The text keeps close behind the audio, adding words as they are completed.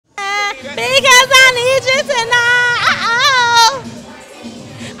Because I need you tonight.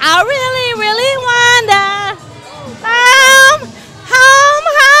 I really, really wonder. Home, home,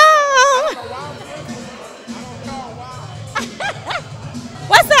 home.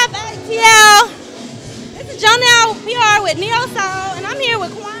 What's up, ATL? This is JONELL PR with Neo Soul, and I'm here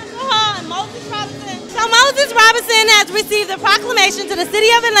with Kwanzaa Hall and Moses Robinson. So Moses Robinson has received a proclamation to the City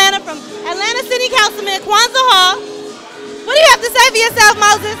of Atlanta from Atlanta City Councilman Kwanzaa Hall. What do you have to say for yourself,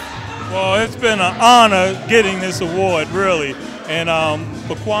 Moses? Well, it's been an honor getting this award, really. And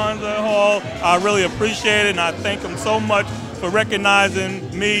for Kwanzaa Hall, I really appreciate it, and I thank him so much for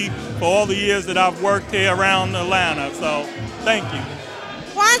recognizing me for all the years that I've worked here around Atlanta. So, thank you.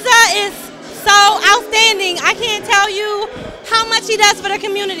 Kwanzaa is so outstanding. I can't tell you how much he does for the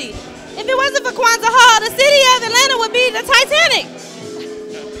community. If it wasn't for Kwanzaa Hall, the city of Atlanta would be the Titanic.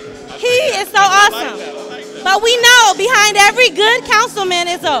 He is so awesome. But we know behind every good councilman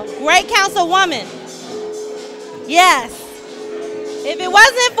is a great councilwoman. Yes. If it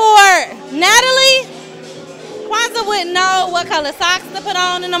wasn't for Natalie, Kwanzaa wouldn't know what color socks to put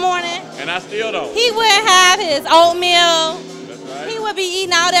on in the morning. And I still don't. He wouldn't have his oatmeal. That's right. He would be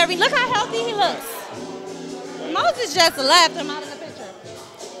eating out every. Look how healthy he looks. Moses just left him out of the picture.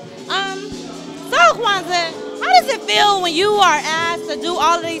 So Kwanzaa, how does it feel when you are asked to do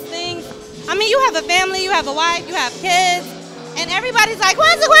all of these things? I mean, you have a family, you have a wife, you have kids, and everybody's like,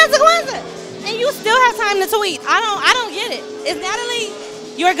 Kwanzaa, Kwanzaa, Kwanzaa. And you still have time to tweet. I don't get it. Is Natalie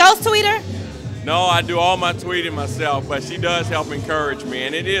your ghost tweeter? No, I do all my tweeting myself, but she does help encourage me,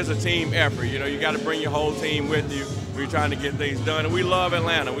 and it is a team effort. You know, you got to bring your whole team with you. We're trying to get things done, and we love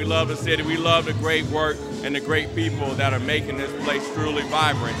Atlanta. We love the city. We love the great work and the great people that are making this place truly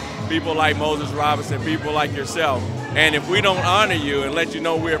vibrant. People like Moses Robinson, people like yourself. And if we don't honor you and let you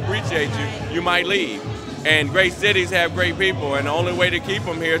know we appreciate you, you might leave. And great cities have great people, and the only way to keep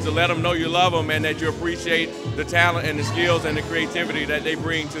them here is to let them know you love them and that you appreciate the talent and the skills and the creativity that they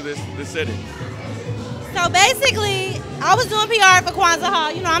bring to this city. So basically, I was doing PR for Kwanzaa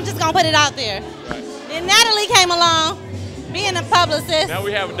Hall. You know, I'm just going to put it out there. Right. Then Natalie came along, being a publicist. Now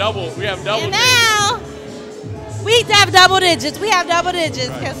we have double. And now we have double digits. We have double digits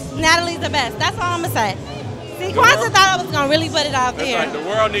because Natalie's the best. That's all I'm going to say. See, Kwanzaa thought I was going to really put it out there. That's right. The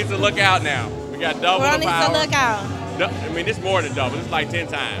world needs to look out now. We got double the power. The world needs to look out. I mean, it's more than double. It's like 10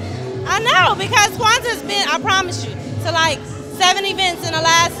 times. I know, because Kwanzaa's been, I promise you, to like 7 events in the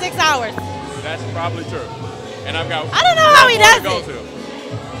last 6 hours. That's probably true. And I've got. I don't know how he does go it. To.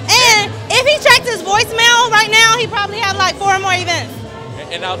 And if he checked his voicemail right now, he probably have like 4 more events.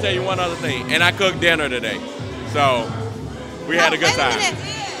 And I'll tell you one other thing. And I cooked dinner today, so we had a good time.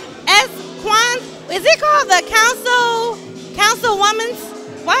 As is it called the councilwoman's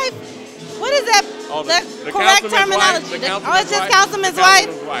wife? What is that? Oh, the correct terminology. It's just councilman's wife.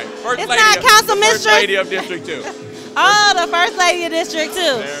 First it's lady not council mistress. First lady of District 2. Oh, the first lady of District 2.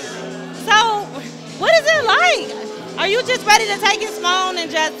 So, what is it like? Are you just ready to take his phone and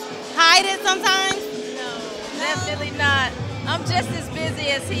just hide it sometimes? No, definitely not. I'm just as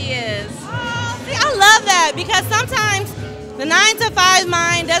busy as he is. Oh, see, I love that because sometimes the 9 to 5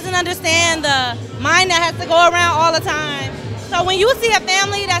 mind doesn't understand the mind that has to go around all the time. So when you see a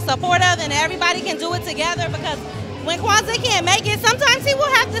family that's supportive and everybody can do it together, because when Kwanzaa can't make it, sometimes he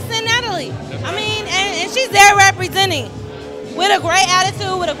will have to send Natalie. I mean, and she's there representing with a great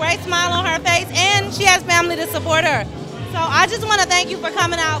attitude, with a great smile on her face, and she has family to support her. So I just want to thank you for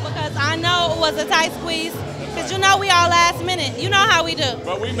coming out because I know it was a tight squeeze. Because you know we all last minute. You know how we do.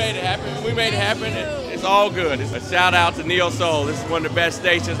 But we made it happen. We made it happen. It's all good. It's a shout out to Neo Soul. This is one of the best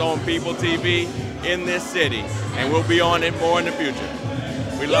stations on People TV in this city. And we'll be on it more in the future.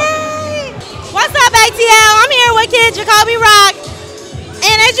 We love you. What's up, ATL? I'm here with Kid Jacoby Rock.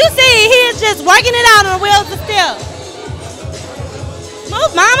 And as you see, he is just working it out on the wheels of steel.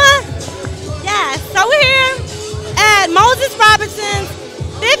 Move, mama. Yes. So we're here at Moses Robinson's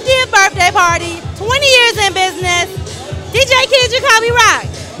 50th birthday party, 20 years in business. DJ Kid Jacoby Rock.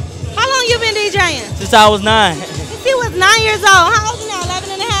 How long you been DJing? Since I was 9. Since he was 9 years old. How old are you now,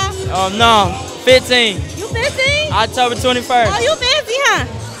 11 and a half? Oh, no, 15. You 15? October 21st. Oh, you fancy, huh?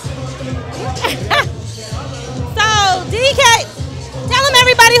 So, DK, tell them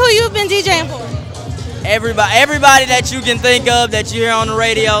everybody who you've been DJing for. Everybody that you can think of that you hear on the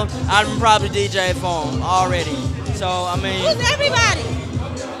radio, I've been probably DJing for them already. So, I mean. Who's everybody?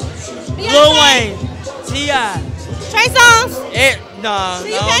 Lil Wayne, T.I. Trey Songz? No, so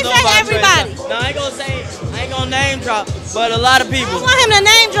you can't say everybody. No, I ain't gonna name drop, but a lot of people. I don't want him to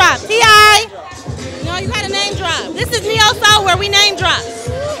name drop. T.I. No, you gotta name drop. This is Neo Soul where we name drop.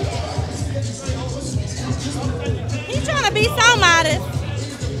 He's trying to be so modest.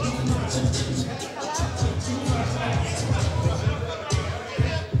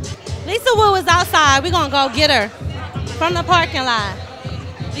 Lisa Wu is outside. We're going to go get her from the parking lot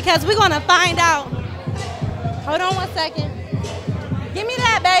because we're going to find out. Hold on 1 second. Give me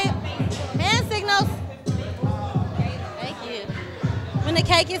that, babe. Hand signals. Thank you. When the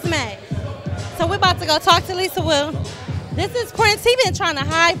cake is made. So we're about to go talk to Lisa Wu. This is Prince. He been trying to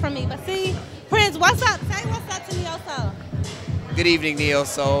hide from me, but see, Prince, what's up? Say what's up to Neo Soul. Good evening, Neo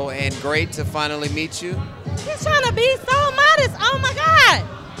Soul, and great to finally meet you. He's trying to be so modest. Oh my God.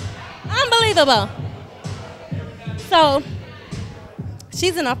 Unbelievable. So,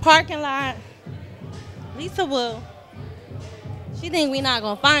 she's in a parking lot. Lisa Wu. She think we not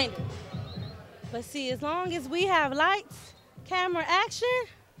gonna find her. But see, as long as we have lights, camera, action,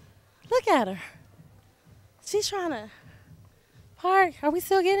 look at her. She's trying to park. Are we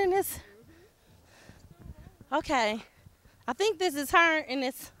still getting this? Okay. I think this is her in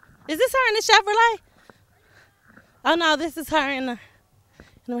this. Is this her in the Chevrolet? Oh no, this is her in the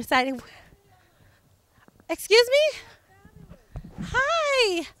Mercedes. Excuse me?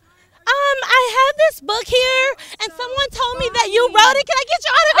 Hi. I have this book here, and someone told me that you wrote it. Can I get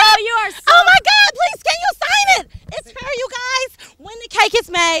your autograph? Oh, you are so. Oh my God, please, can you sign it? It's her, you guys. When the cake is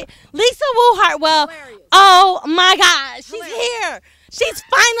made, Lisa Wu Hartwell. Hilarious. Oh my God, she's Hilarious. here. She's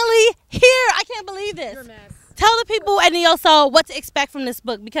finally here. I can't believe this. You're a mess. Tell the people at Neo Soul what to expect from this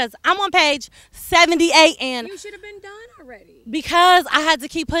book because I'm on page 78 and You should have been done already. because I had to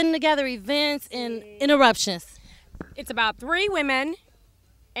keep putting together events and interruptions. It's about 3 women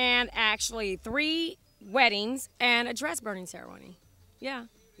and actually 3 weddings and a dress burning ceremony. Yeah.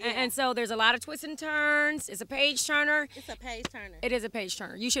 And so there's a lot of twists and turns. It's a page turner. It's a page turner. It is a page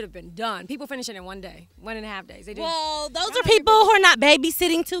turner. You should have been done. People finish it in 1 day, 1.5 days. They do. Well, those are people who are not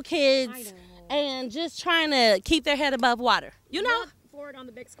babysitting 2 kids and just trying to keep their head above water. You know? Look for it on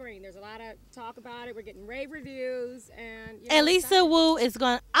the big screen. There's a lot of talk about it. We're getting rave reviews and. And Lisa Wu is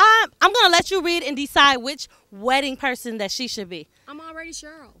going. I'm going to let you read and decide which wedding person that she should be. I'm already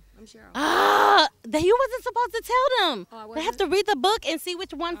Cheryl. I'm Cheryl. That you wasn't supposed to tell them. Oh, I wasn't? They have to read the book and see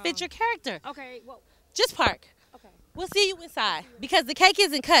which one fits your character. Okay. Well. Just park. Okay. We'll see you inside because the cake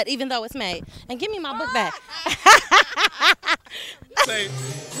isn't cut even though it's made. And give me my book back. Say,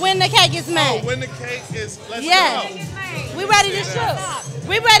 When the cake is made. when the cake is, let's Yeah. go. We ready to shoot.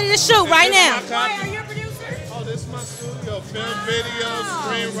 We ready to shoot right now. Are you a producer? Oh, this is my studio. Film, video,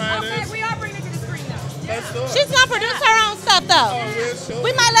 screenwriters. Okay, we are bringing it to the screen though. Let's do it. She's gonna produce her own stuff though. We'll shoot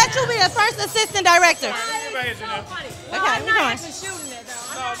We it. might let you be the first assistant director. Right, Janelle. Well, Okay, I'm we're not going. actually shooting it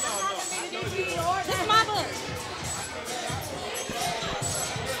though. No, no, no. This is my book.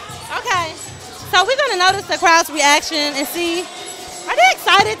 Okay, so we're gonna notice the crowd's reaction and see. Are they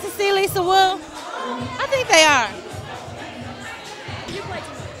excited to see Lisa Wu? I think they are. You play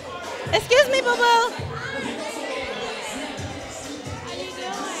too much. Excuse me, boo boo.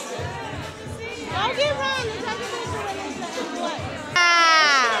 Don't get wrong. Let's take a picture with Lisa.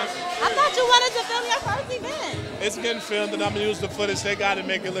 I thought you wanted to film your first event. It's getting filmed, and I'm going to use the footage they got to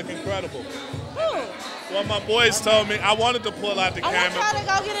make it look incredible. Who? Well, my boys told me I wanted to pull out the I want camera. y'all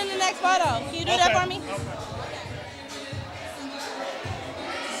to go get in the next photo. Can you do that for me?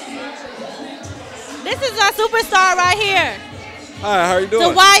 This is our superstar right here. Hi, how are you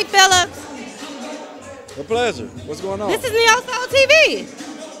doing? Dwight Phillips. A pleasure. What's going on? This is Neo Soul TV.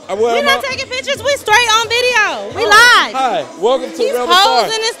 Well, We're not taking pictures. We straight on video. We live. Hi, welcome to He's Rebel Star.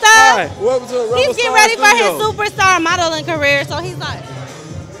 posing and stuff. Hi, welcome to Rebel He's getting Star ready for his Studios. superstar modeling career. So he's like,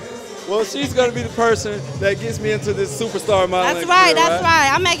 Well, she's going to be the person that gets me into this superstar modeling that's right, career, that's right.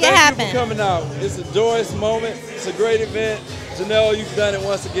 I'll make it happen. Thank you for coming out. It's a joyous moment. It's a great event. Janelle, you've done it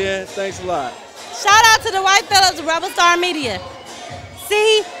once again. Thanks a lot. Shout out to Dwight Phillips, Rebel Star Media.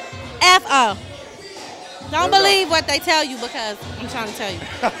 CFO. Don't believe what they tell you because I'm trying to tell you.